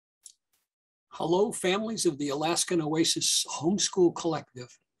Hello, families of the Alaskan Oasis Homeschool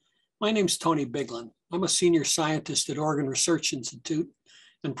Collective. My name's Tony Biglan. I'm a senior scientist at Oregon Research Institute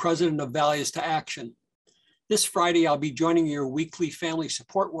and president of Values to Action. This Friday, I'll be joining your weekly family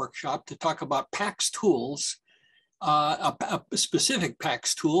support workshop to talk about PAX tools, a specific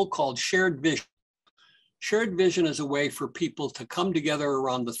PAX tool called Shared Vision. Shared vision is a way for people to come together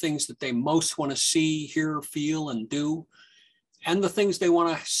around the things that they most want to see, hear, feel, and do, and the things they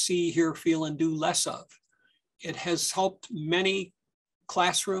want to see, hear, feel, and do less of. It has helped many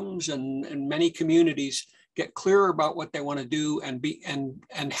classrooms and many communities get clearer about what they want to do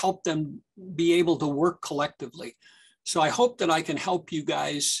and help them be able to work collectively. So I hope that I can help you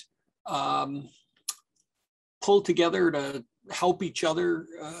guys pull together to help each other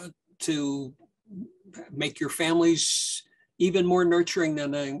to make your families even more nurturing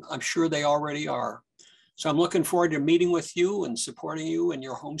than I'm sure they already are. So I'm looking forward to meeting with you and supporting you in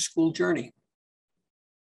your homeschool journey.